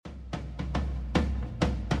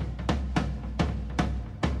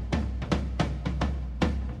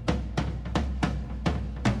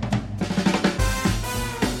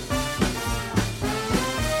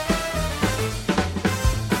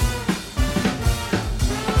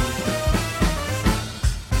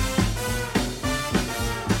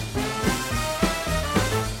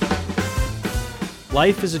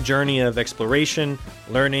Life is a journey of exploration,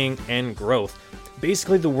 learning, and growth.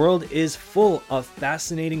 Basically, the world is full of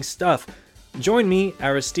fascinating stuff. Join me,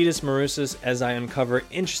 Aristides Marousas, as I uncover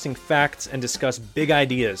interesting facts and discuss big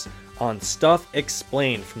ideas on Stuff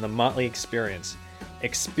Explained from the Motley Experience.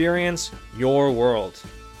 Experience your world.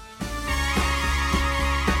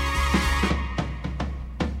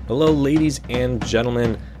 Hello, ladies and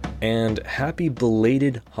gentlemen, and happy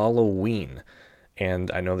belated Halloween.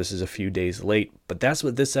 And I know this is a few days late, but that's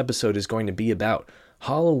what this episode is going to be about.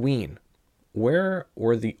 Halloween. Where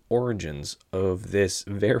were the origins of this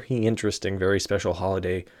very interesting, very special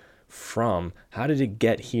holiday from? How did it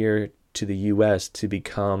get here to the U.S. to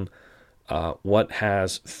become what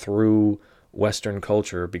has, through Western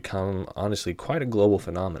culture, become, honestly, quite a global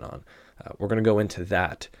phenomenon? We're going to go into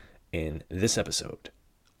that in this episode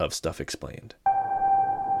of Stuff Explained.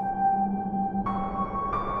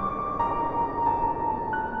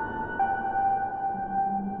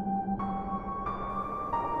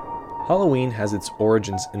 Halloween has its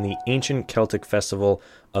origins in the ancient Celtic festival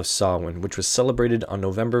of Samhain, which was celebrated on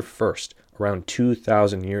November 1st, around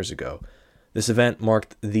 2,000 years ago. This event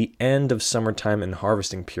marked the end of summertime and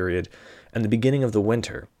harvesting period and the beginning of the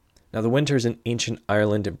winter. Now, the winters in ancient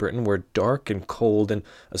Ireland and Britain were dark and cold and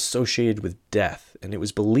associated with death, and it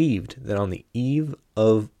was believed that on the eve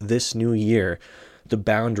of this new year, the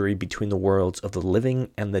boundary between the worlds of the living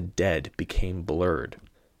and the dead became blurred.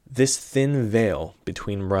 This thin veil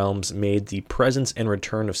between realms made the presence and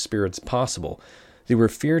return of spirits possible. They were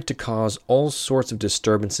feared to cause all sorts of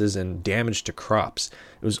disturbances and damage to crops.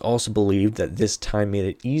 It was also believed that this time made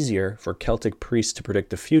it easier for Celtic priests to predict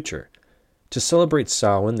the future. To celebrate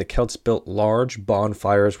Samhain, the Celts built large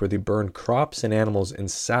bonfires where they burned crops and animals in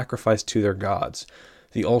sacrifice to their gods.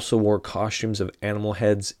 They also wore costumes of animal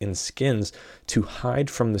heads and skins to hide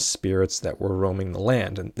from the spirits that were roaming the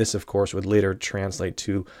land, and this, of course, would later translate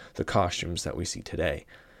to the costumes that we see today.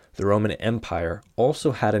 The Roman Empire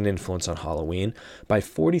also had an influence on Halloween. By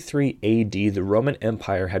 43 AD, the Roman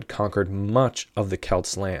Empire had conquered much of the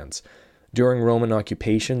Celts' lands. During Roman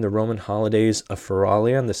occupation, the Roman holidays of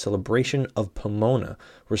Feralia and the celebration of Pomona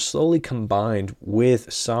were slowly combined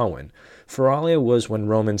with Samhain. Feralia was when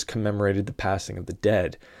Romans commemorated the passing of the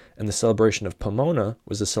dead, and the celebration of Pomona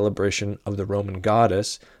was the celebration of the Roman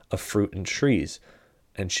goddess of fruit and trees,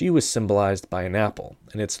 and she was symbolized by an apple,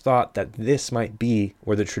 and it's thought that this might be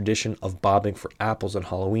where the tradition of bobbing for apples on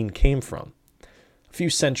Halloween came from. A few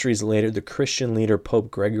centuries later, the Christian leader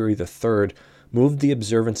Pope Gregory III moved the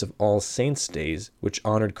observance of All Saints' Days, which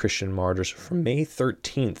honored Christian martyrs, from May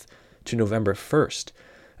 13th to November 1st.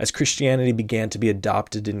 As Christianity began to be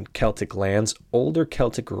adopted in Celtic lands, older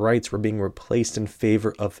Celtic rites were being replaced in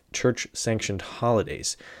favor of church-sanctioned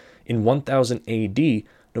holidays. In 1000 AD,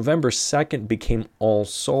 November 2nd became All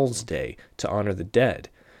Souls' Day to honor the dead.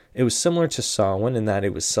 It was similar to Samhain in that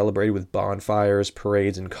it was celebrated with bonfires,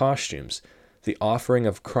 parades, and costumes. The offering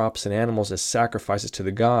of crops and animals as sacrifices to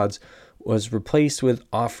the gods was replaced with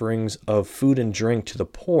offerings of food and drink to the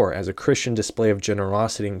poor as a Christian display of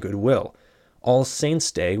generosity and goodwill. All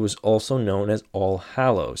Saints' Day was also known as All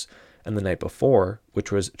Hallows, and the night before,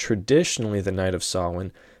 which was traditionally the night of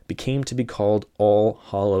Samhain, became to be called All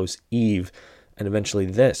Hallows' Eve, and eventually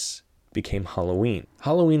this became Halloween.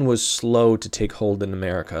 Halloween was slow to take hold in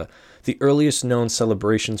America. The earliest known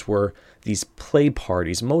celebrations were these play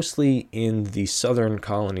parties, mostly in the southern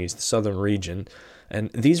colonies, the southern region,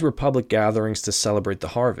 and these were public gatherings to celebrate the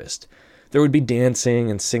harvest. There would be dancing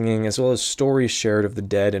and singing, as well as stories shared of the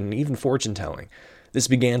dead and even fortune-telling. This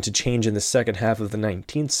began to change in the second half of the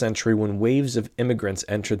 19th century when waves of immigrants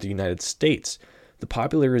entered the United States. The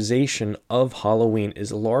popularization of Halloween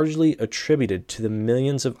is largely attributed to the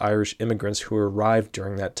millions of Irish immigrants who arrived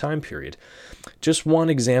during that time period. Just one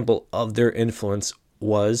example of their influence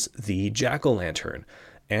was the jack-o'-lantern,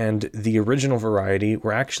 and the original variety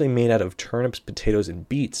were actually made out of turnips, potatoes, and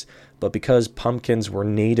beets, but because pumpkins were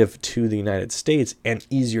native to the United States and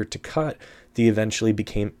easier to cut, they eventually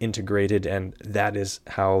became integrated, and that is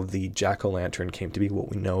how the jack-o'-lantern came to be what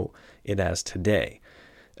we know it as today.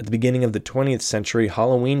 At the beginning of the 20th century,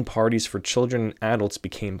 Halloween parties for children and adults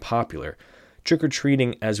became popular.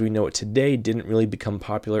 Trick-or-treating as we know it today didn't really become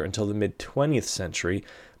popular until the mid-20th century,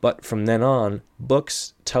 but from then on,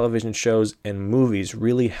 books, television shows, and movies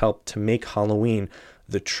really helped to make Halloween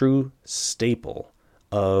the true staple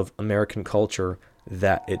of American culture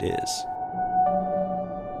that it is.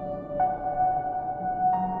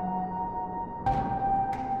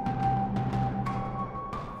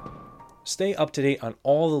 Stay up to date on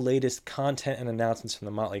all the latest content and announcements from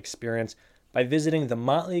the Motley Experience by visiting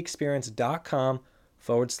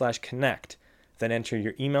themotleyexperience.com/connect. Then enter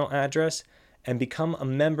your email address and become a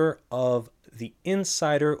member of the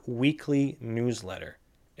Insider Weekly newsletter.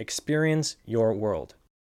 Experience your world.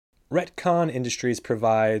 Retcon Industries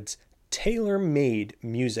provides tailor-made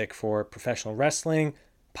music for professional wrestling,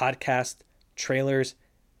 podcasts, trailers,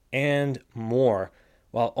 and more,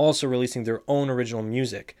 while also releasing their own original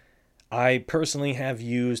music. I personally have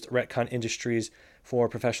used Retcon Industries for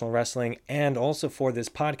professional wrestling and also for this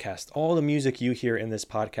podcast. All the music you hear in this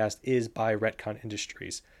podcast is by Retcon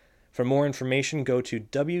Industries. For more information, go to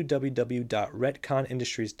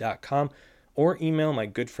www.retconindustries.com or email my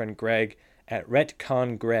good friend Greg at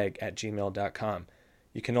retcongreg@gmail.com.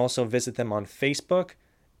 You can also visit them on Facebook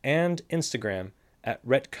and Instagram at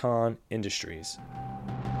Retcon Industries.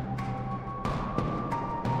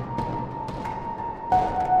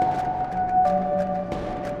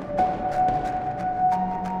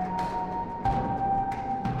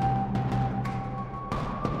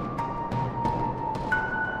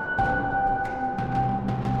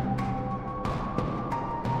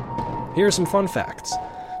 Here are some fun facts.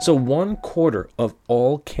 So 1/4 of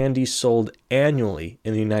all candy sold annually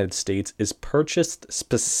in the United States is purchased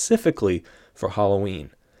specifically for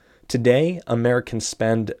Halloween. Today, Americans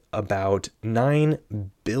spend about $9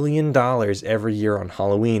 billion every year on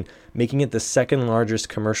Halloween, making it the second largest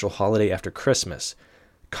commercial holiday after Christmas.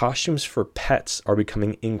 Costumes for pets are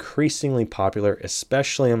becoming increasingly popular,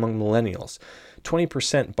 especially among millennials.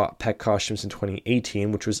 20% bought pet costumes in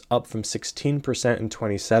 2018, which was up from 16% in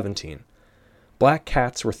 2017. Black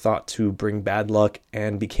cats were thought to bring bad luck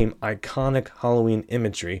and became iconic Halloween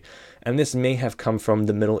imagery, and this may have come from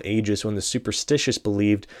the Middle Ages when the superstitious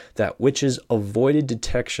believed that witches avoided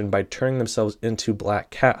detection by turning themselves into black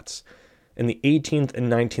cats. In the 18th and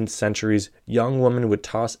 19th centuries, young women would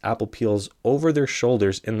toss apple peels over their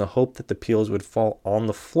shoulders in the hope that the peels would fall on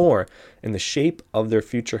the floor in the shape of their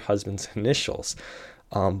future husband's initials.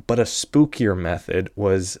 But a spookier method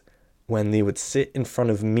was when they would sit in front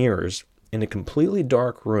of mirrors in a completely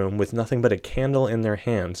dark room with nothing but a candle in their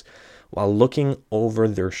hands while looking over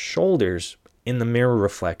their shoulders in the mirror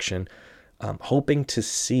reflection, hoping to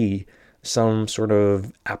see some sort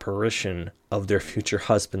of apparition of their future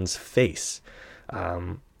husband's face.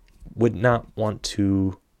 Would not want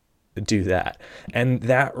to do that. And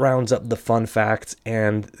that rounds up the fun facts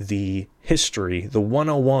and the history, the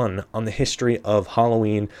 101 on the history of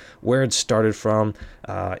Halloween, where it started from.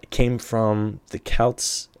 It came from the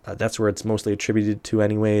Celts. That's where it's mostly attributed to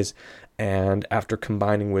anyways. And after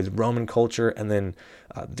combining with Roman culture and then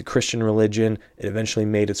the Christian religion, it eventually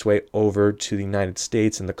made its way over to the United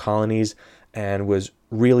States and the colonies and was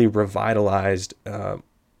really revitalized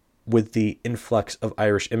with the influx of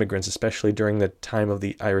Irish immigrants, especially during the time of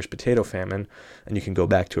the Irish potato famine. And you can go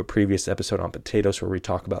back to a previous episode on potatoes where we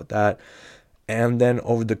talk about that. And then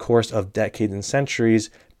over the course of decades and centuries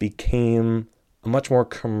became a much more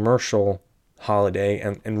commercial holiday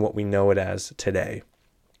and what we know it as today.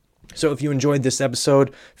 So if you enjoyed this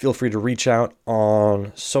episode, feel free to reach out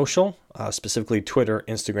on social, specifically Twitter,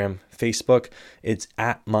 Instagram, Facebook. It's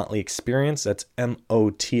at Motley Experience. That's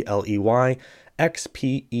MOTLEY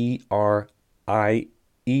XPERIENCE.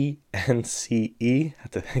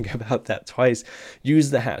 Have to think about that twice.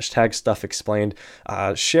 Use the hashtag Stuff Explained.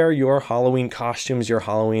 Share your Halloween costumes, your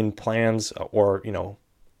Halloween plans, or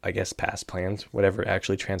I guess past plans, whatever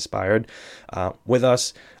actually transpired with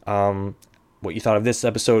us. What you thought of this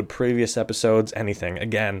episode, previous episodes, anything.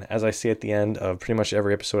 Again, as I say at the end of pretty much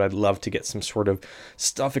every episode, I'd love to get some sort of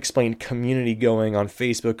Stuff Explained community going on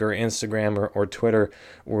Facebook or Instagram or Twitter,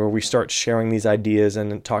 where we start sharing these ideas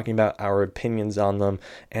and talking about our opinions on them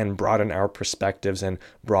and broaden our perspectives and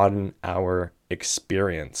broaden our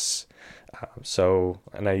experience.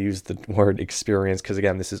 And I use the word experience because,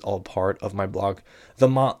 again, this is all part of my blog, The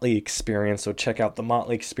Motley Experience. So check out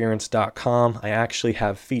themotleyexperience.com. I actually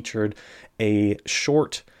have featured a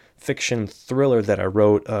short fiction thriller that I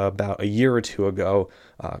wrote about a year or two ago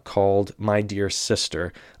called My Dear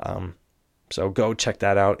Sister. So go check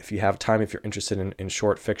that out if you have time, if you're interested in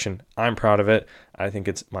short fiction. I'm proud of it. I think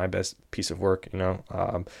it's my best piece of work,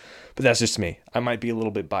 but that's just me. I might be a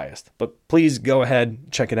little bit biased, but please go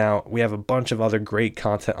ahead, check it out. We have a bunch of other great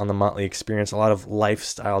content on the Motley Experience, a lot of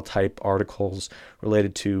lifestyle type articles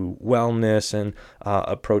related to wellness and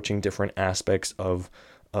approaching different aspects of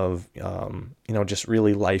just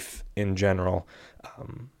really life in general.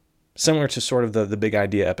 Similar to sort of the big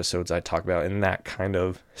idea episodes I talk about in that kind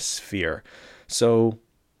of sphere. So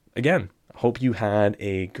again, hope you had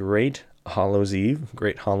a great Hallows Eve,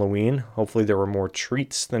 great Halloween. Hopefully there were more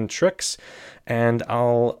treats than tricks, and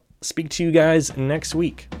I'll speak to you guys next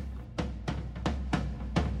week.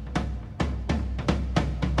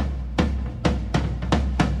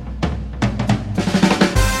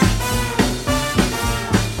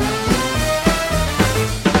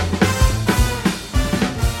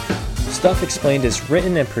 Stuff Explained is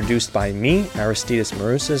written and produced by me, Aristides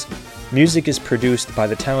Marousas. Music is produced by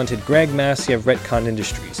the talented Greg Massey of Retcon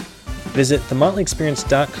Industries. Visit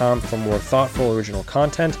themotleyexperience.com for more thoughtful original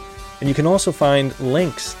content, and you can also find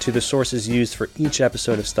links to the sources used for each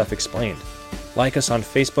episode of Stuff Explained. Like us on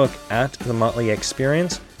Facebook at The Motley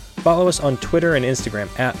Experience, follow us on Twitter and Instagram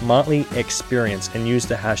at Motley Experience, and use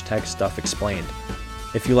the hashtag Stuff Explained.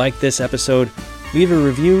 If you like this episode, leave a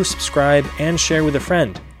review, subscribe, and share with a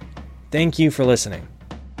friend. Thank you for listening.